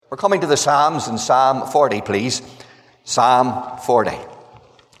We're coming to the Psalms in Psalm 40, please. Psalm 40.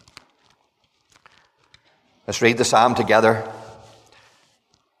 Let's read the psalm together.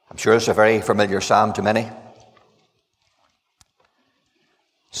 I'm sure it's a very familiar psalm to many.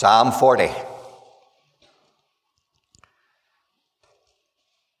 Psalm 40.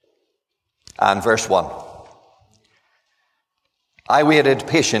 And verse 1. I waited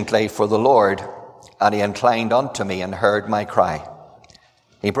patiently for the Lord, and he inclined unto me and heard my cry.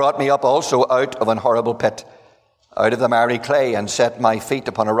 He brought me up also out of an horrible pit, out of the miry clay, and set my feet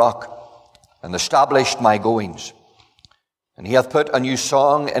upon a rock, and established my goings. And he hath put a new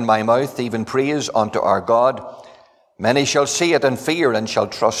song in my mouth, even praise unto our God. Many shall see it and fear, and shall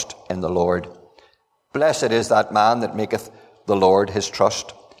trust in the Lord. Blessed is that man that maketh the Lord his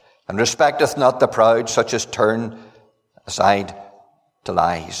trust, and respecteth not the proud, such as turn aside to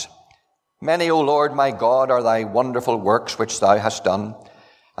lies. Many, O Lord my God, are thy wonderful works which thou hast done,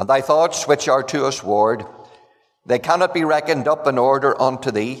 and thy thoughts which are to us ward. They cannot be reckoned up in order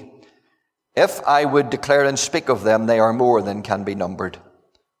unto thee. If I would declare and speak of them, they are more than can be numbered.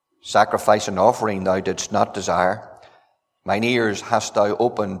 Sacrifice and offering thou didst not desire. Mine ears hast thou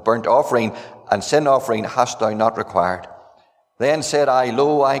opened. Burnt offering and sin offering hast thou not required. Then said I,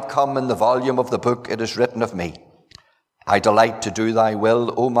 Lo, I come. In the volume of the book it is written of me. I delight to do thy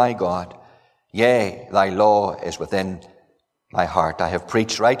will, O my God. Yea, thy law is within my heart. I have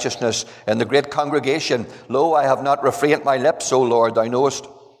preached righteousness in the great congregation. Lo, I have not refrained my lips, O Lord, thou knowest.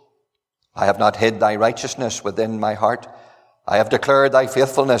 I have not hid thy righteousness within my heart. I have declared thy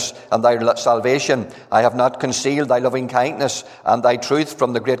faithfulness and thy salvation. I have not concealed thy loving kindness and thy truth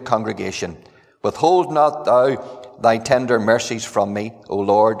from the great congregation. Withhold not thou thy tender mercies from me, O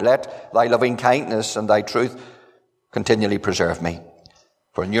Lord. Let thy loving kindness and thy truth continually preserve me.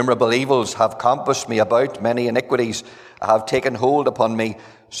 For innumerable evils have compassed me about, many iniquities have taken hold upon me,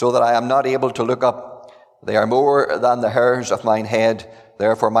 so that I am not able to look up. They are more than the hairs of mine head,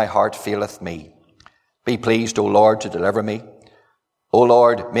 therefore my heart faileth me. Be pleased, O Lord, to deliver me. O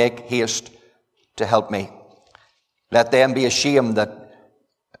Lord, make haste to help me. Let them be ashamed that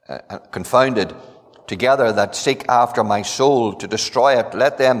confounded together that seek after my soul to destroy it.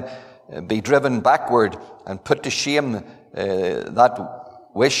 Let them be driven backward and put to shame that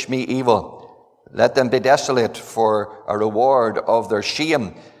wish me evil. Let them be desolate for a reward of their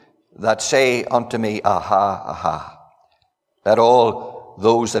shame that say unto me, Aha, aha. Let all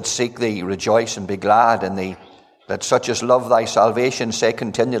those that seek thee rejoice and be glad in thee. Let such as love thy salvation say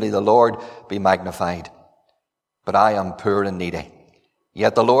continually, The Lord be magnified. But I am poor and needy.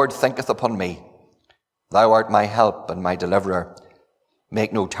 Yet the Lord thinketh upon me. Thou art my help and my deliverer.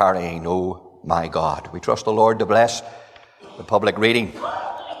 Make no tarrying, O my God. We trust the Lord to bless the public reading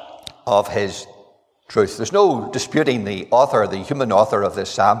of his truth. There's no disputing the author, the human author of this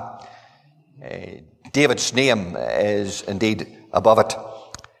psalm. David's name is indeed above it.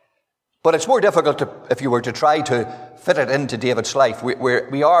 But it's more difficult if you were to try to fit it into David's life.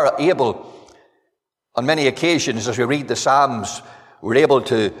 We are able, on many occasions, as we read the Psalms, we're able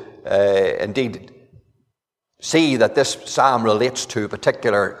to indeed see that this psalm relates to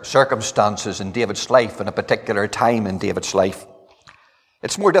particular circumstances in David's life and a particular time in David's life.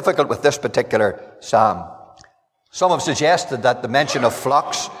 It's more difficult with this particular psalm. Some have suggested that the mention of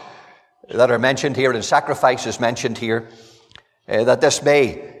flocks that are mentioned here and sacrifices mentioned here, that this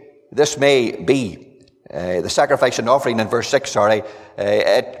may be the sacrifice and offering in verse 6,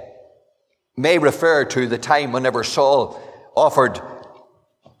 it may refer to the time whenever Saul offered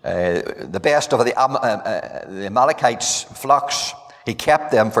the best of the Amalekites' flocks. He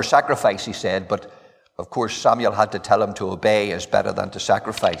kept them for sacrifice, he said, but of course Samuel had to tell him to obey is better than to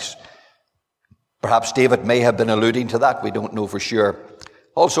sacrifice. Perhaps David may have been alluding to that, we don't know for sure.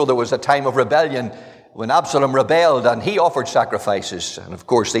 Also, there was a time of rebellion when Absalom rebelled and he offered sacrifices, and of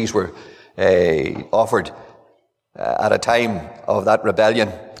course these were offered at a time of that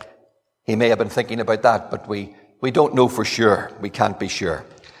rebellion. He may have been thinking about that, but we don't know for sure. We can't be sure.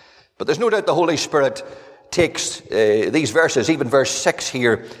 But there's no doubt the Holy Spirit takes these verses, even verse 6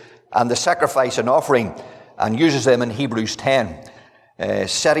 here, and the sacrifice and offering, and uses them in Hebrews 10,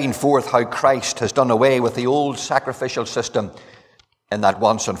 setting forth how Christ has done away with the old sacrificial system in that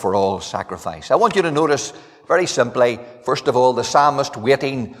once and for all sacrifice. I want you to notice very simply, first of all, the psalmist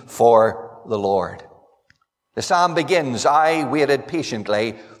waiting for the Lord. The psalm begins, I waited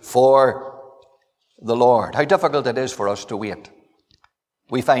patiently for the Lord. How difficult it is for us to wait.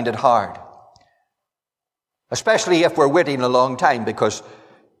 We find it hard. Especially if we're waiting a long time, because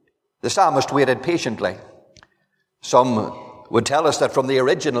the psalmist waited patiently. Some would tell us that from the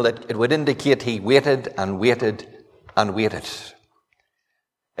original it would indicate he waited and waited and waited.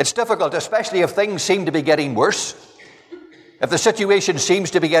 It's difficult, especially if things seem to be getting worse. If the situation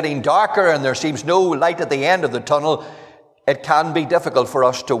seems to be getting darker and there seems no light at the end of the tunnel, it can be difficult for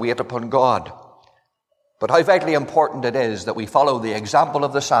us to wait upon God. But how vitally important it is that we follow the example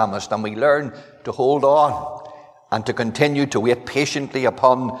of the psalmist and we learn to hold on and to continue to wait patiently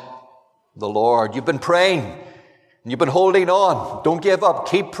upon the Lord. You've been praying and you've been holding on. Don't give up.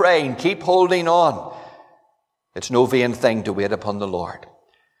 Keep praying. Keep holding on. It's no vain thing to wait upon the Lord.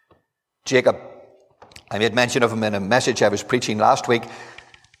 Jacob, I made mention of him in a message I was preaching last week,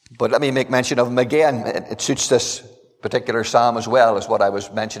 but let me make mention of him again. It suits this particular psalm as well as what I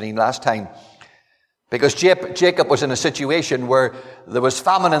was mentioning last time. Because Jacob was in a situation where there was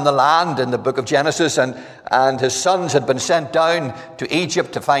famine in the land in the book of Genesis, and his sons had been sent down to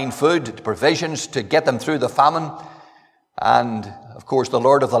Egypt to find food, provisions, to get them through the famine. And, of course, the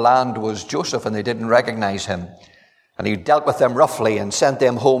lord of the land was Joseph, and they didn't recognize him. And he dealt with them roughly and sent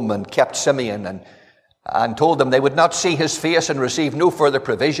them home and kept Simeon and told them they would not see his face and receive no further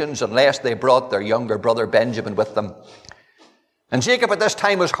provisions unless they brought their younger brother Benjamin with them. And Jacob at this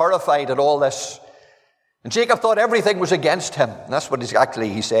time was horrified at all this. And Jacob thought everything was against him. And that's what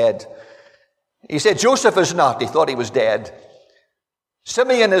he said. He said, Joseph is not. He thought he was dead.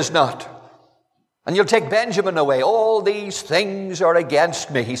 Simeon is not. And you'll take Benjamin away. All these things are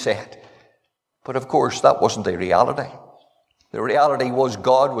against me, he said. But of course, that wasn't the reality. The reality was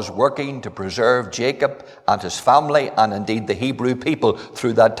God was working to preserve Jacob and his family and indeed the Hebrew people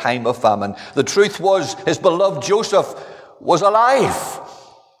through that time of famine. The truth was his beloved Joseph was alive.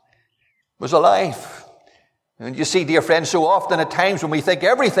 Was alive. And you see, dear friends, so often at times when we think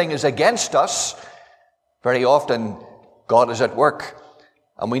everything is against us, very often God is at work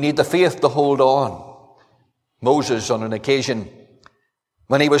and we need the faith to hold on. Moses, on an occasion,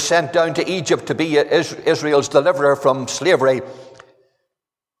 when he was sent down to Egypt to be Israel's deliverer from slavery,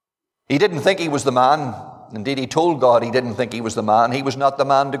 he didn't think he was the man. Indeed, he told God he didn't think he was the man. He was not the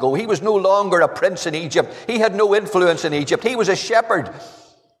man to go. He was no longer a prince in Egypt. He had no influence in Egypt. He was a shepherd.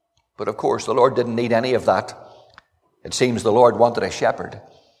 But of course, the Lord didn't need any of that. It seems the Lord wanted a shepherd.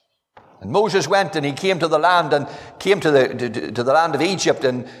 And Moses went and he came to the land and came to the land of Egypt.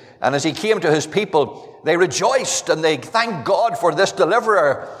 And as he came to his people, they rejoiced and they thanked God for this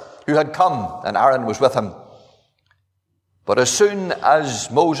deliverer who had come. And Aaron was with him. But as soon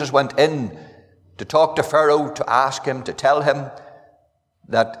as Moses went in to talk to Pharaoh, to ask him, to tell him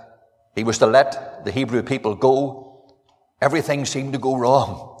that he was to let the Hebrew people go, everything seemed to go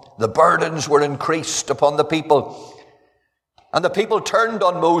wrong. The burdens were increased upon the people. And the people turned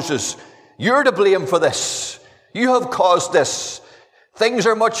on Moses. You're to blame for this. You have caused this. Things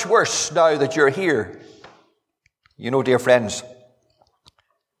are much worse now that you're here. You know, dear friends,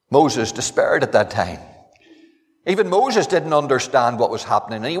 Moses despaired at that time. Even Moses didn't understand what was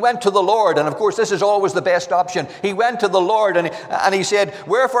happening. And he went to the Lord. And of course, this is always the best option. He went to the Lord and he said,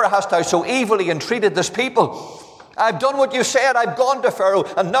 wherefore hast thou so evilly entreated this people? I've done what you said. I've gone to Pharaoh.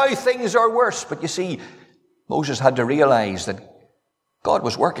 And now things are worse. But you see, Moses had to realize that God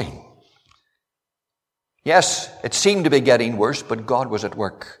was working. Yes, it seemed to be getting worse, but God was at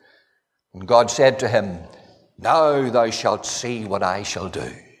work. And God said to him, now thou shalt see what I shall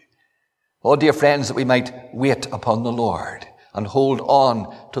do. Oh, dear friends, that we might wait upon the Lord and hold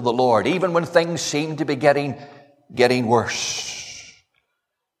on to the Lord, even when things seem to be getting worse.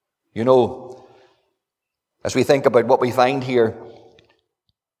 You know, as we think about what we find here,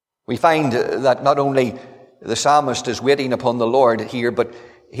 we find that not only the psalmist is waiting upon the Lord here, but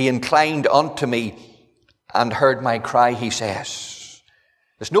he inclined unto me and heard my cry, he says.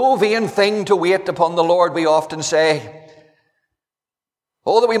 There's no vain thing to wait upon the Lord, we often say.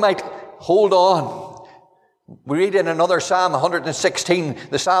 Oh, that we might hold on. We read in another Psalm, 116,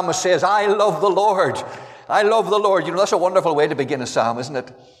 the psalmist says, I love the Lord. I love the Lord. You know, that's a wonderful way to begin a psalm, isn't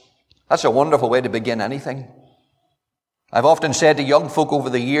it? That's a wonderful way to begin anything. I've often said to young folk over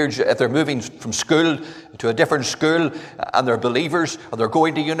the years, if they're moving from school to a different school and they're believers, or they're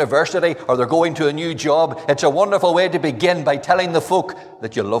going to university, or they're going to a new job, it's a wonderful way to begin by telling the folk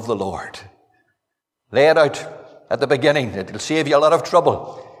that you love the Lord. Lay it out at the beginning. It'll save you a lot of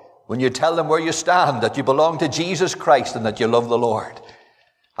trouble when you tell them where you stand, that you belong to Jesus Christ and that you love the Lord.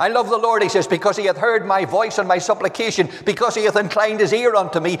 I love the Lord, he says, because he hath heard my voice and my supplication, because he hath inclined his ear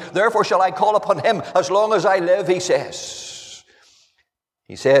unto me, therefore shall I call upon him as long as I live, he says.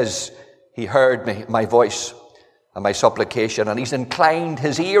 He says, he heard my voice and my supplication, and he's inclined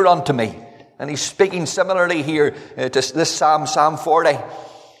his ear unto me. And he's speaking similarly here to this Psalm 40.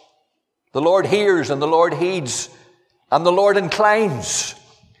 The Lord hears and the Lord heeds, and the Lord inclines.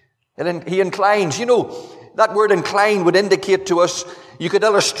 And he inclines. You know, that word incline would indicate to us, You could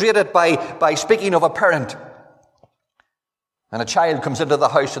illustrate it by speaking of a parent. And a child comes into the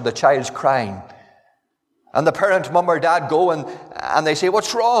house and the child's crying. And the parent, mum or dad, go and they say,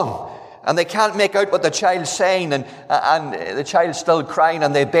 "What's wrong?" And they can't make out what the child's saying, and the child's still crying,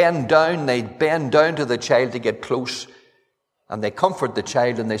 and they bend down to the child to get close. And they comfort the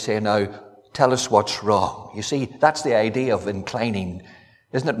child and they say, "Now, tell us what's wrong." You see, that's the idea of inclining.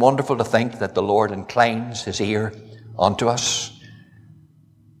 Isn't it wonderful to think that the Lord inclines his ear unto us,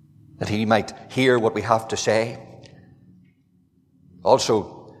 that he might hear what we have to say?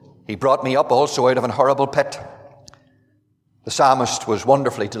 Also, he brought me up also out of an horrible pit. The psalmist was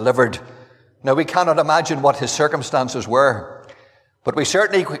wonderfully delivered. Now, we cannot imagine what his circumstances were, but we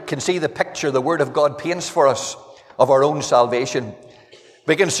certainly can see the picture the Word of God paints for us of our own salvation.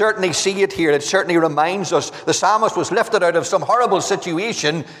 We can certainly see it here. It certainly reminds us the psalmist was lifted out of some horrible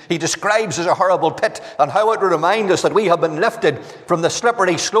situation he describes as a horrible pit, and how it would remind us that we have been lifted from the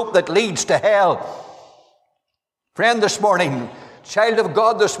slippery slope that leads to hell. Friend, this morning, child of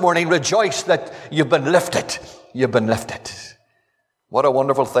God, this morning, rejoice that you've been lifted. You've been lifted. What a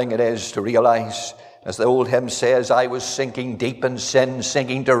wonderful thing it is to realize, as the old hymn says, "I was sinking deep in sin,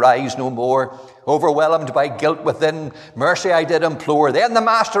 sinking to rise no more. Overwhelmed by guilt within, mercy I did implore. Then the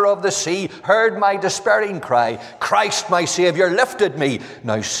master of the sea heard my despairing cry. Christ my Saviour lifted me,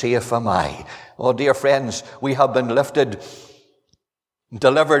 now safe am I." Oh, dear friends, we have been lifted,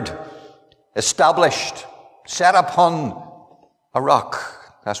 delivered, established, set upon a rock.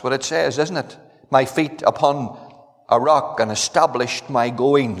 That's what it says, isn't it? My feet upon a rock, and established my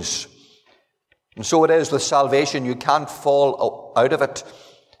goings. And so it is with salvation. You can't fall out of it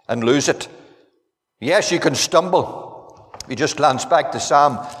and lose it. Yes, you can stumble. You just glance back to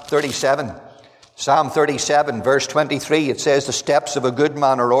Psalm 37. Psalm 37, verse 23, it says, "The steps of a good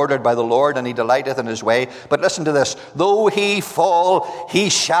man are ordered by the Lord, and he delighteth in his way." But listen to this: "Though he fall, he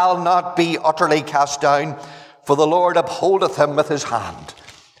shall not be utterly cast down, for the Lord upholdeth him with his hand."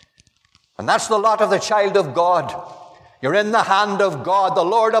 And that's the lot of the child of God. You're in the hand of God. The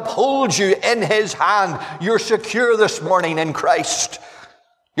Lord upholds you in his hand. You're secure this morning in Christ.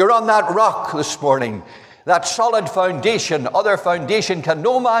 You're on that rock this morning, that solid foundation. Other foundation can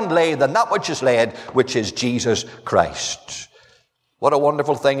no man lay than that which is laid, which is Jesus Christ. What a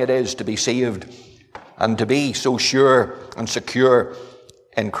wonderful thing it is to be saved and to be so sure and secure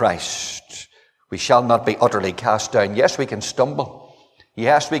in Christ. We shall not be utterly cast down. Yes, we can stumble.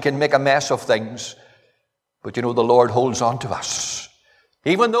 Yes, we can make a mess of things. But you know, the Lord holds on to us.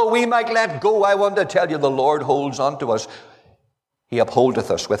 Even though we might let go, I want to tell you, the Lord holds on to us. He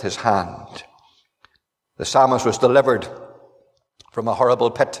upholdeth us with his hand. The psalmist was delivered from a horrible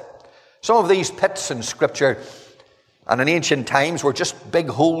pit. Some of these pits in Scripture and in ancient times were just big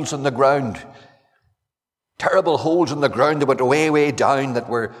holes in the ground. Terrible holes in the ground that went way, way down, that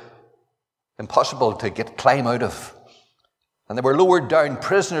were impossible to climb out of. And they were lowered down.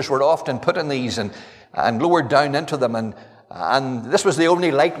 Prisoners were often put in these and lowered down into them, and this was the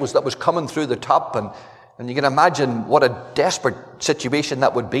only light that was coming through the top, and you can imagine what a desperate situation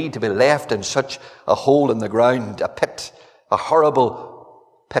that would be, to be left in such a hole in the ground, a pit, a horrible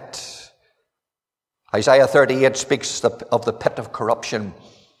pit. Isaiah 38 speaks of the pit of corruption.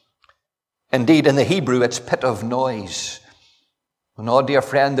 Indeed, in the Hebrew, it's pit of noise. And oh, dear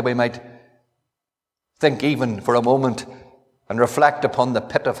friend, that we might think even for a moment and reflect upon the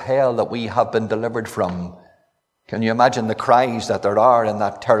pit of hell that we have been delivered from. Can you imagine the cries that there are in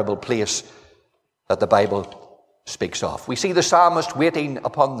that terrible place that the Bible speaks of? We see the psalmist waiting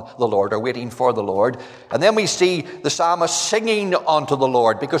upon the Lord, or waiting for the Lord. And then we see the psalmist singing unto the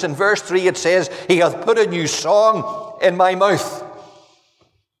Lord, because in verse 3 it says, "He hath put a new song in my mouth."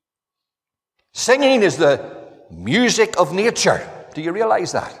 Singing is the music of nature. Do you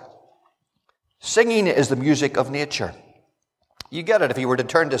realize that? Singing is the music of nature. You get it if you were to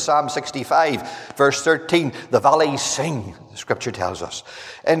turn to Psalm 65, verse 13. The valleys sing, the Scripture tells us.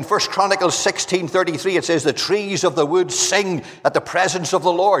 In 1 Chronicles 16:33, it says, "The trees of the wood sing at the presence of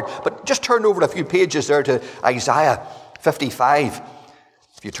the Lord." But just turn over a few pages there to Isaiah 55.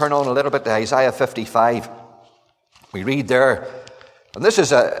 If you turn on a little bit to Isaiah 55, we read there, and this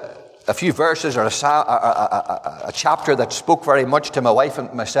is a few verses, or a chapter that spoke very much to my wife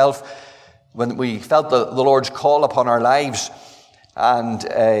and myself when we felt the Lord's call upon our lives. And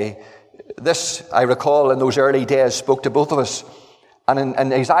this, I recall, in those early days spoke to both of us. And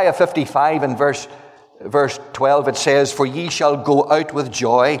in Isaiah 55 and verse 12, it says, "For ye shall go out with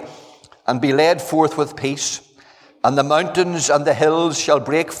joy and be led forth with peace. and the mountains and the hills shall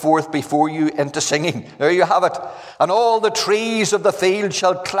break forth before you into singing. There you have it. And all the trees of the field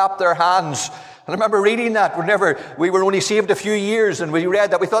shall clap their hands. And I remember reading that whenever we were only saved a few years, and we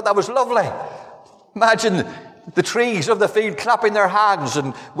read that, we thought that was lovely. Imagine the trees of the field clapping their hands,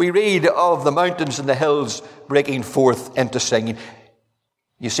 and we read of the mountains and the hills breaking forth into singing.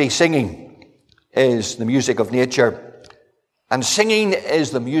 You see, singing is the music of nature, and singing is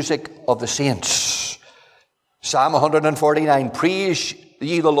the music of the saints. Psalm 149, praise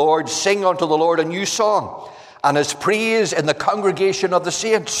ye the Lord, sing unto the Lord a new song, and his praise in the congregation of the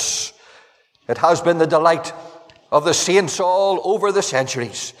saints. It has been the delight of the saints all over the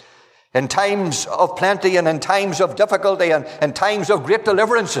centuries, in times of plenty and in times of difficulty and in times of great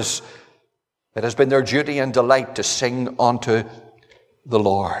deliverances. It has been their duty and delight to sing unto the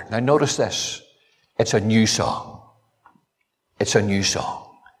Lord. Now notice this. It's a new song. It's a new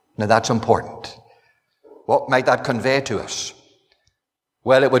song. Now that's important. What might that convey to us?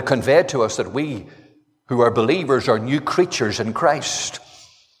 Well, it would convey to us that we who are believers are new creatures in Christ.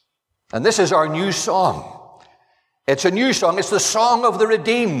 And this is our new song. It's a new song. It's the song of the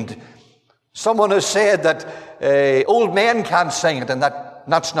redeemed. Someone has said that old men can't sing it, and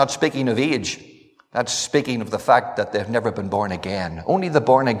that's not speaking of age. That's speaking of the fact that they've never been born again. Only the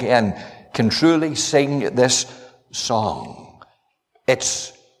born again can truly sing this song.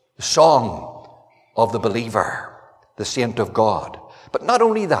 It's the song of the believer, the saint of God. But not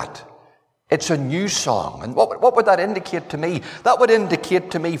only that, it's a new song. And what would that indicate to me? That would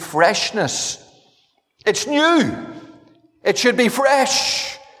indicate to me freshness. It's new. It should be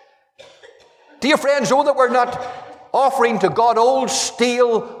fresh. Dear friends, know that we're not offering to God old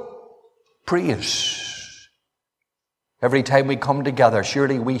stale praise. Every time we come together,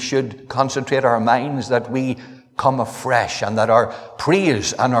 surely we should concentrate our minds that we come afresh and that our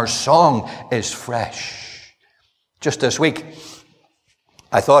praise and our song is fresh. Just this week,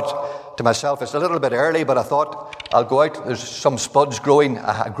 I thought to myself, it's a little bit early, but I thought I'll go out. There's some spuds growing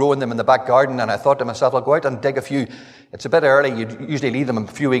them in the back garden, and I thought to myself, I'll go out and dig a few. It's a bit early. You usually leave them a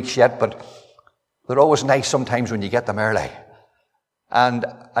few weeks yet, but they're always nice sometimes when you get them early. And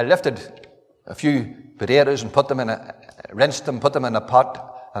I lifted a few potatoes and rinsed them, put them in a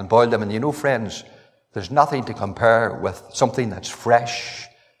pot and boiled them. And you know, friends, there's nothing to compare with something that's fresh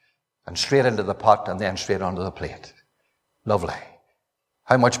and straight into the pot and then straight onto the plate. Lovely.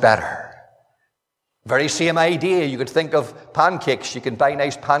 How much better? Very same idea. You could think of pancakes. You can buy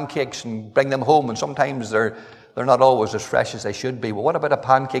nice pancakes and bring them home, and sometimes they're not always as fresh as they should be. Well, what about a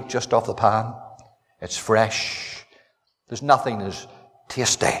pancake just off the pan? It's fresh. There's nothing as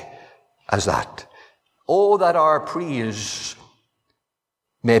tasty as that. Oh, that our praise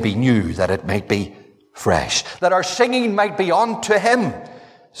may be new, that it might be fresh, that our singing might be unto him.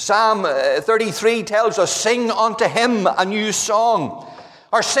 Psalm 33 tells us, sing unto him a new song.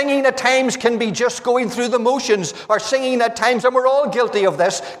 Our singing at times can be just going through the motions. Our singing at times, and we're all guilty of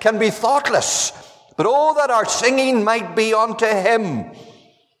this, can be thoughtless. But oh, that our singing might be unto him.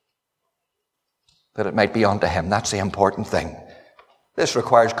 That it might be unto him. That's the important thing. This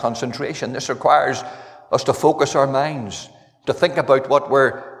requires concentration. This requires us to focus our minds, to think about what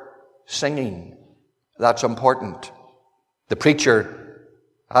we're singing. That's important. The preacher,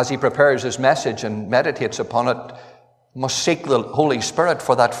 as he prepares his message and meditates upon it, must seek the Holy Spirit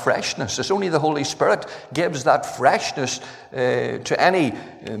for that freshness. It's only the Holy Spirit gives that freshness to any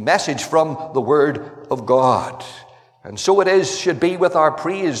message from the Word of God. And so it should be with our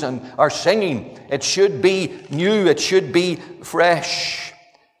praise and our singing. It should be new. It should be fresh.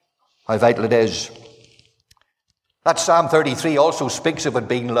 How vital it is. That Psalm 33 also speaks of it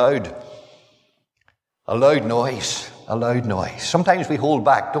being loud. A loud noise. A loud noise. Sometimes we hold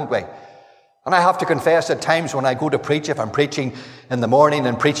back, don't we? And I have to confess at times when I go to preach, if I'm preaching in the morning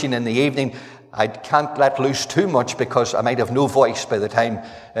and preaching in the evening, I can't let loose too much because I might have no voice by the time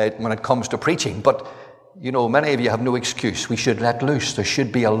when it comes to preaching. But, you know, many of you have no excuse. We should let loose. There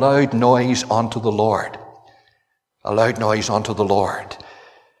should be a loud noise unto the Lord. A loud noise unto the Lord.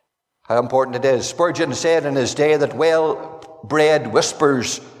 How important it is. Spurgeon said in his day that well-bred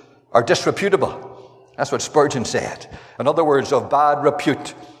whispers are disreputable. That's what Spurgeon said. In other words, of bad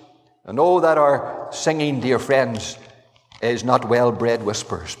repute. And oh, that our singing, dear friends, is not well-bred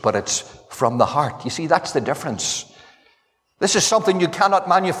whispers, but it's from the heart. You see, that's the difference. This is something you cannot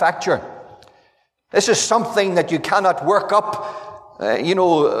manufacture. This is something that you cannot work up,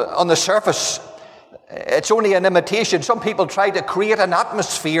 on the surface. It's only an imitation. Some people try to create an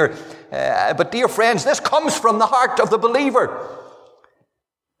atmosphere. But dear friends, this comes from the heart of the believer.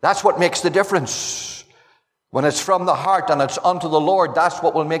 That's what makes the difference. When it's from the heart and it's unto the Lord, that's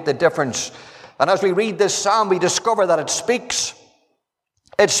what will make the difference. And as we read this psalm, we discover that it speaks.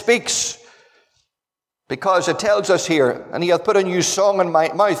 It speaks because it tells us here, and he hath put a new song in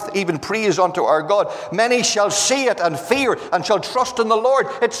my mouth, even praise unto our God. Many shall see it and fear and shall trust in the Lord.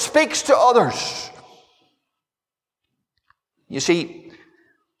 It speaks to others. You see,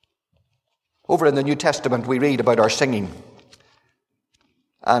 over in the New Testament, we read about our singing.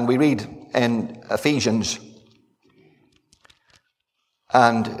 And we read in Ephesians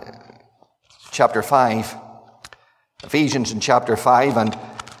and chapter 5. Ephesians in chapter 5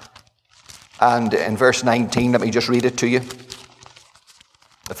 and in verse 19, let me just read it to you.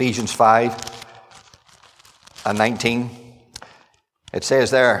 Ephesians 5 and 19. It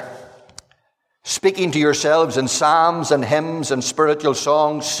says there, speaking to yourselves in psalms and hymns and spiritual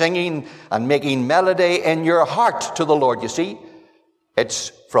songs, singing and making melody in your heart to the Lord. You see,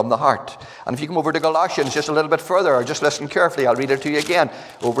 it's from the heart. And if you come over to Galatians just a little bit further, or just listen carefully, I'll read it to you again.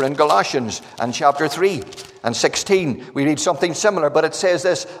 Over in Galatians and chapter 3 and 16, we read something similar, but it says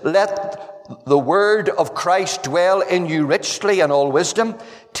this, let the word of Christ dwell in you richly in all wisdom,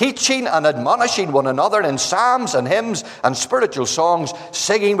 teaching and admonishing one another in psalms and hymns and spiritual songs,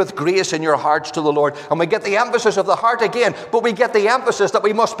 singing with grace in your hearts to the Lord. And we get the emphasis of the heart again, but we get the emphasis that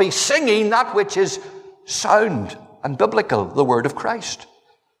we must be singing that which is sound and biblical, the word of Christ.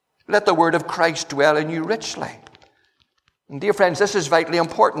 Let the word of Christ dwell in you richly. And dear friends, this is vitally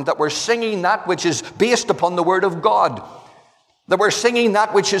important, that we're singing that which is based upon the word of God. That we're singing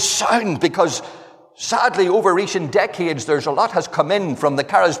that which is sound, because sadly over recent decades there's a lot has come in from the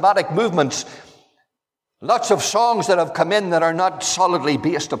charismatic movements. Lots of songs that have come in that are not solidly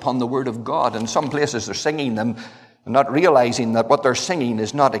based upon the word of God. In some places they're singing them and not realizing that what they're singing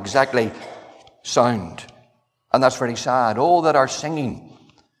is not exactly sound. And that's very sad. Oh, that our singing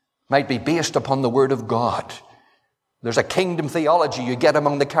might be based upon the word of God. There's a kingdom theology you get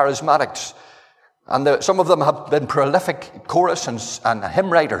among the charismatics. And some of them have been prolific chorus and hymn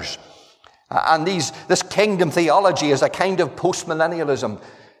writers. And this kingdom theology is a kind of postmillennialism.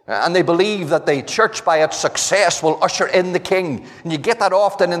 And they believe that the church by its success will usher in the king. And you get that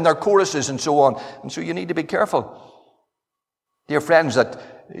often in their choruses and so on. And so you need to be careful, dear friends, that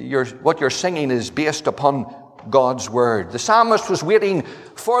what you're singing is based upon God's word. The psalmist was waiting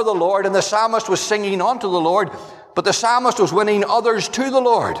for the Lord, and the psalmist was singing unto the Lord. But the psalmist was winning others to the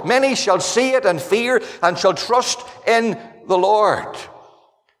Lord. Many shall see it and fear and shall trust in the Lord.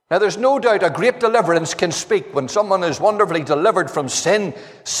 Now there's no doubt a great deliverance can speak. When someone is wonderfully delivered from sin,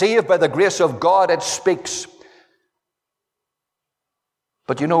 saved by the grace of God, it speaks.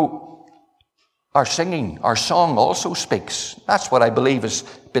 But you know, our singing, our song also speaks. That's what I believe has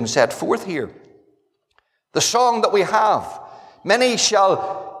been set forth here. The song that we have, many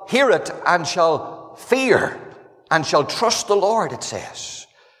shall hear it and shall fear and shall trust the Lord, it says.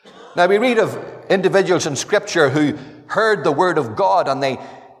 Now we read of individuals in Scripture who heard the word of God and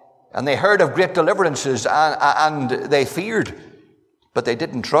they heard of great deliverances and they feared, but they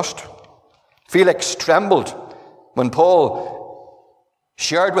didn't trust. Felix trembled when Paul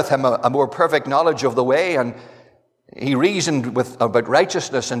shared with him a more perfect knowledge of the way, and he reasoned about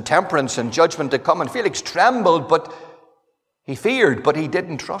righteousness and temperance and judgment to come. And Felix trembled, but he feared, but he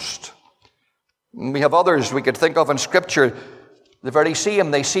didn't trust. And we have others we could think of in Scripture, the very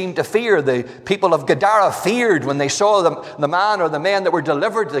same. They seemed to fear. The people of Gadara feared when they saw the man or the men that were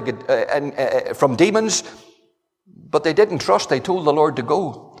delivered from demons, but they didn't trust. They told the Lord to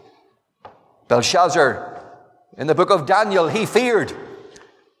go. Belshazzar, in the book of Daniel, he feared.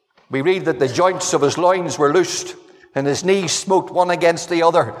 We read that the joints of his loins were loosed and his knees smote one against the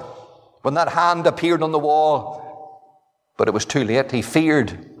other when that hand appeared on the wall. But it was too late. He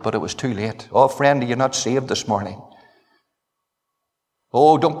feared, but it was too late. Oh, friend, are you not saved this morning?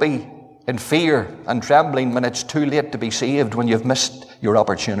 Oh, don't be in fear and trembling when it's too late to be saved, when you've missed your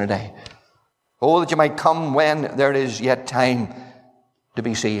opportunity. Oh, that you might come when there is yet time to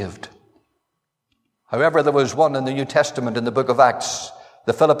be saved. However, there was one in the New Testament in the book of Acts,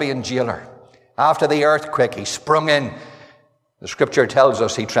 the Philippian jailer. After the earthquake, he sprung in. The Scripture tells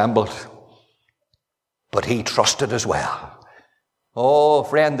us he trembled, but he trusted as well. Oh,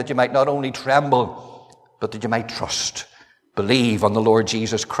 friend, that you might not only tremble, but that you might trust. Believe on the Lord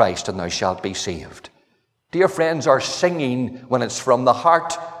Jesus Christ, and thou shalt be saved. Dear friends, our singing, when it's from the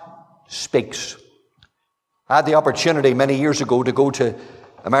heart, speaks. I had the opportunity many years ago to go to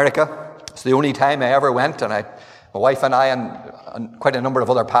America. It's the only time I ever went, and my wife and I and quite a number of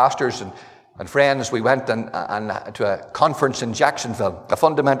other pastors and friends, we went and to a conference in Jacksonville, a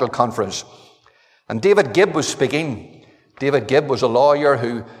fundamental conference. And David Gibb was speaking. David Gibb was a lawyer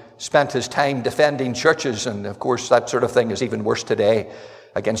who spent his time defending churches, and of course that sort of thing is even worse today.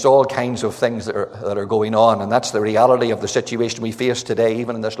 against all kinds of things that are going on. And that's the reality of the situation we face today,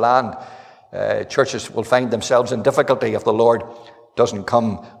 even in this land. Churches will find themselves in difficulty if the Lord doesn't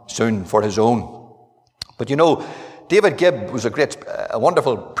come soon for his own. But you know, David Gibb was a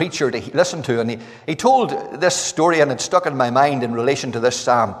wonderful preacher to listen to, and he told this story, and it stuck in my mind in relation to this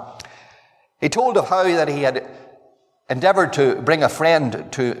psalm. He told of how that he had endeavored to bring a friend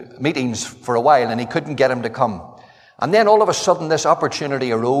to meetings for a while, and he couldn't get him to come. And then all of a sudden this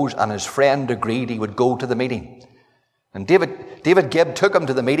opportunity arose, and his friend agreed he would go to the meeting. And David Gibb took him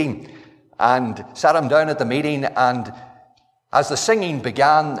to the meeting and sat him down at the meeting, and as the singing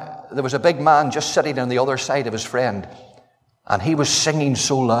began, there was a big man just sitting on the other side of his friend, and he was singing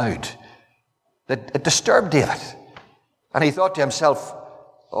so loud that it disturbed David. And he thought to himself,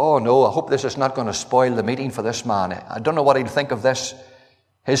 oh no, I hope this is not going to spoil the meeting for this man. I don't know what he'd think of this.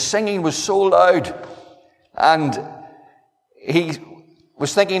 His singing was so loud, and he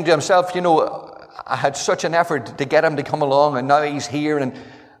was thinking to himself, you know, I had such an effort to get him to come along, and now he's here, and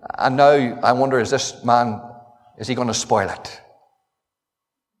now I wonder, is he going to spoil it?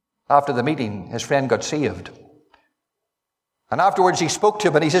 After the meeting, his friend got saved. And afterwards he spoke to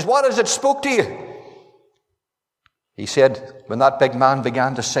him, and he says, what has it spoke to you? He said, when that big man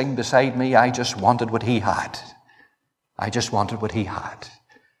began to sing beside me, I just wanted what he had. I just wanted what he had.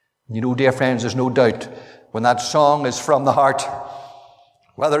 You know, dear friends, there's no doubt when that song is from the heart,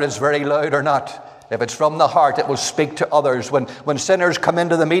 whether it's very loud or not, if it's from the heart, it will speak to others. When sinners come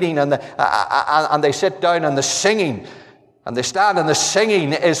into the meeting and they sit down and the singing, and they stand and the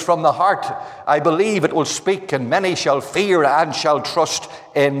singing is from the heart, I believe it will speak, and many shall fear and shall trust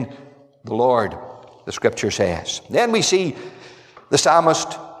in the Lord, the Scripture says. Then we see the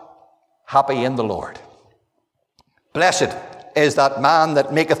psalmist happy in the Lord. Blessed is that man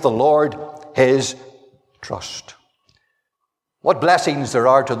that maketh the Lord his trust. What blessings there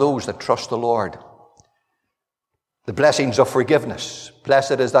are to those that trust the Lord. The blessings of forgiveness.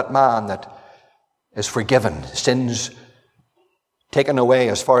 Blessed is that man that is forgiven, sins taken away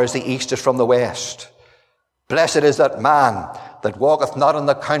as far as the east is from the west. Blessed is that man that walketh not in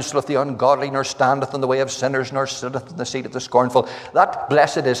the counsel of the ungodly, nor standeth in the way of sinners, nor sitteth in the seat of the scornful. That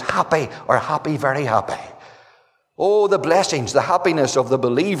blessed is happy, or happy, very happy. Oh, the blessings, the happiness of the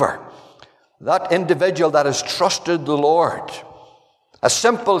believer. That individual that has trusted the Lord. A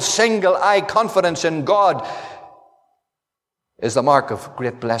simple, single-eye confidence in God is the mark of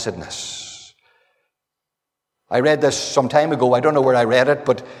great blessedness. I read this some time ago. I don't know where I read it,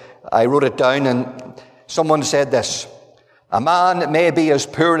 but I wrote it down, and someone said this: a man may be as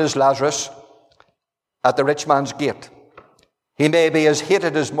poor as Lazarus at the rich man's gate. He may be as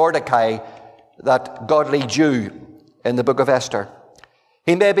hated as Mordecai, that godly Jew in the book of Esther.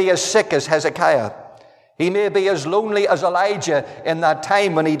 He may be as sick as Hezekiah. He may be as lonely as Elijah in that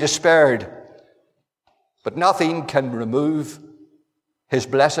time when he despaired. But nothing can remove his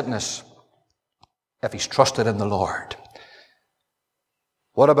blessedness if he's trusted in the Lord.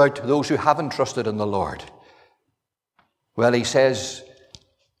 What about those who haven't trusted in the Lord? Well, he says,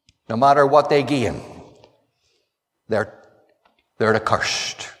 no matter what they gain, they're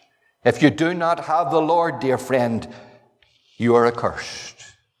accursed. If you do not have the Lord, dear friend, you are accursed.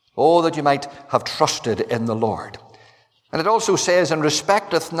 Oh, that you might have trusted in the Lord. And it also says, and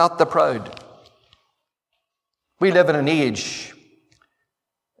respecteth not the proud. We live in an age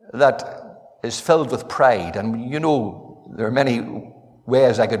that is filled with pride. And you know, there are many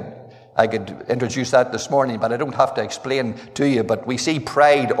ways I could introduce that this morning, but I don't have to explain to you. But we see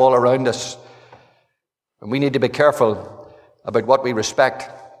pride all around us. And we need to be careful about what we respect.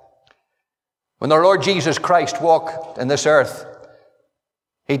 When our Lord Jesus Christ walked in this earth,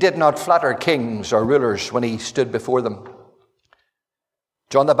 he did not flatter kings or rulers when he stood before them.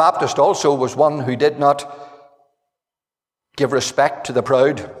 John the Baptist also was one who did not give respect to the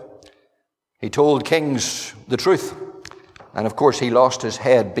proud. He told kings the truth, and of course he lost his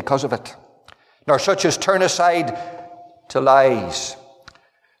head because of it. Nor such as turn aside to lies.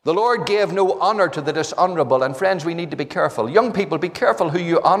 The Lord gave no honor to the dishonorable, and friends, we need to be careful. Young people, be careful who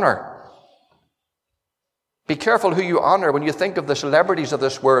you honor. Be careful who you honor when you think of the celebrities of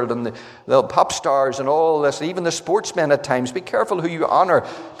this world and the pop stars and all this, even the sportsmen at times. Be careful who you honor,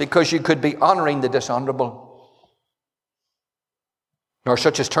 because you could be honoring the dishonorable. Nor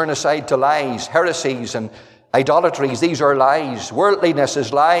such as turn aside to lies, heresies and idolatries. These are lies. Worldliness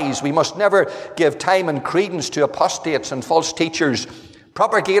is lies. We must never give time and credence to apostates and false teachers,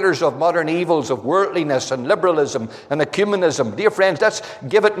 propagators of modern evils of worldliness and liberalism and ecumenism. Dear friends, let's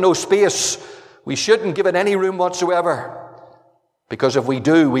give it no space. We shouldn't give it any room whatsoever, because if we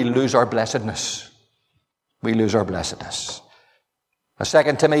do, we lose our blessedness. We lose our blessedness. As 2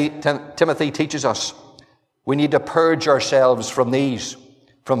 Timothy teaches us, we need to purge ourselves from these,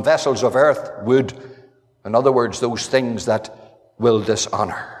 from vessels of earth, wood, in other words, those things that will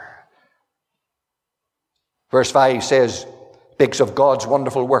dishonor. Verse 5 speaks of God's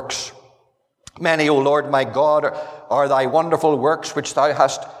wonderful works. Many, O Lord my God, are thy wonderful works which thou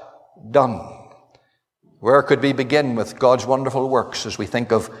hast done. Where could we begin with God's wonderful works as we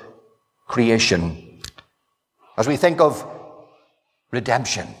think of creation? As we think of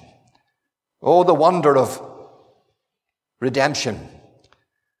redemption. Oh, the wonder of redemption.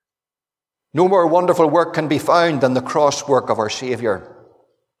 No more wonderful work can be found than the cross work of our Saviour.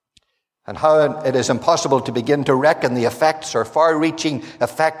 And how it is impossible to begin to reckon the effects or far-reaching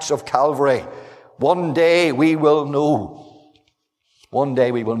effects of Calvary. One day we will know. One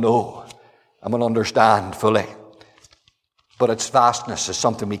day we will know and will understand fully. But its vastness is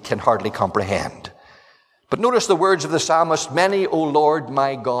something we can hardly comprehend. But notice the words of the psalmist, many, O Lord,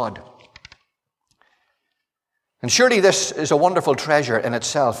 my God. And surely this is a wonderful treasure in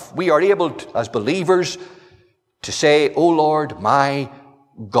itself. We are able, as believers, to say, O Lord, my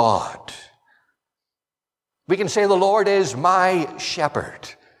God. We can say, the Lord is my shepherd.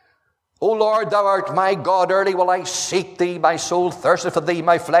 O Lord, thou art my God, early will I seek thee. My soul thirsteth for thee,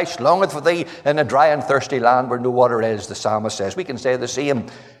 my flesh longeth for thee in a dry and thirsty land where no water is, the psalmist says. We can say the same.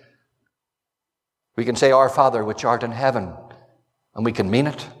 We can say, Our Father, which art in heaven, and we can mean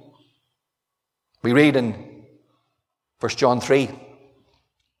it. We read in 1 John 3,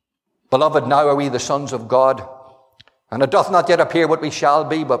 Beloved, now are we the sons of God, and it doth not yet appear what we shall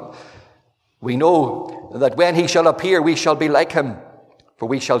be, but we know that when he shall appear, we shall be like him, for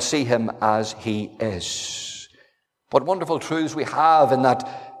we shall see him as he is. What wonderful truths we have in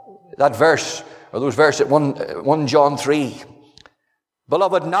that verse, or those verses at 1 John 3.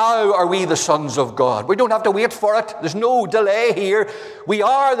 Beloved, now are we the sons of God. We don't have to wait for it. There's no delay here. We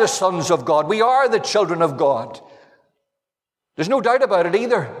are the sons of God. We are the children of God. There's no doubt about it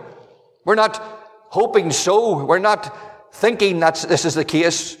either. We're not hoping so. We're not thinking that this is the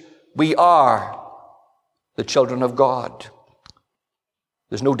case. We are the children of God.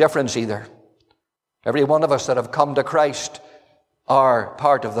 There's no difference either. Every one of us that have come to Christ are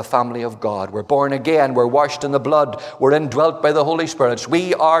part of the family of God. We're born again. We're washed in the blood. We're indwelt by the Holy Spirit.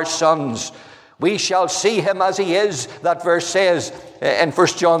 We are sons. We shall see him as he is, that verse says in 1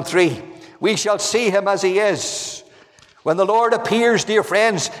 John 3. We shall see him as he is. When the Lord appears, dear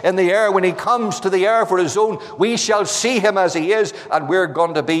friends, in the air, when he comes to the air for his own, we shall see him as he is, and we're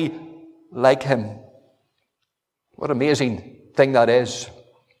going to be like him. What an amazing thing that is.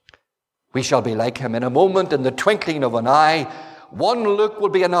 We shall be like him in a moment, in the twinkling of an eye. One look will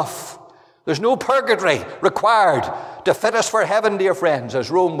be enough. There's no purgatory required to fit us for heaven, dear friends, as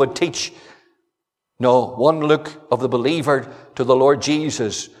Rome would teach. No, one look of the believer to the Lord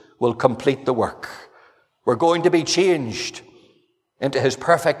Jesus will complete the work. We're going to be changed into his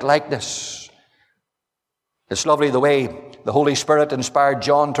perfect likeness. It's lovely the way the Holy Spirit inspired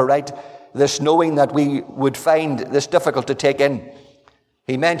John to write this, knowing that we would find this difficult to take in.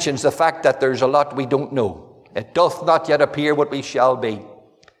 He mentions the fact that there's a lot we don't know. It doth not yet appear what we shall be.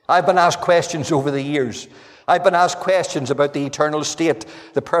 I've been asked questions over the years. I've been asked questions about the eternal state,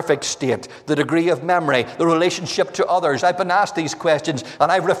 the perfect state, the degree of memory, the relationship to others. I've been asked these questions,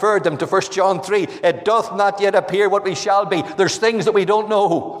 and I've referred them to 1 John 3. It doth not yet appear what we shall be. There's things that we don't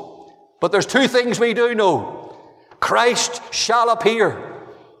know. But there's two things we do know. Christ shall appear,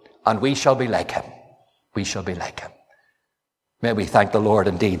 and we shall be like him. We shall be like him. May we thank the Lord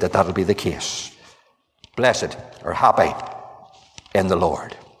indeed that that'll be the case. Blessed or happy in the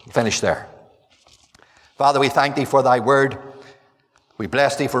Lord. Finish there. Father, we thank thee for thy word. We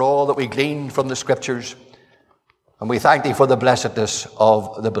bless thee for all that we glean from the scriptures. And we thank thee for the blessedness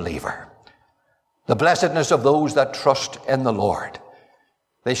of the believer. The blessedness of those that trust in the Lord.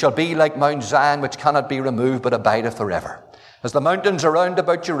 They shall be like Mount Zion, which cannot be removed, but abideth forever. As the mountains are round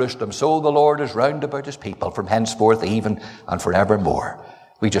about Jerusalem, so the Lord is round about his people from henceforth even and forevermore.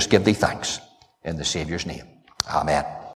 We just give thee thanks in the Saviour's name. Amen.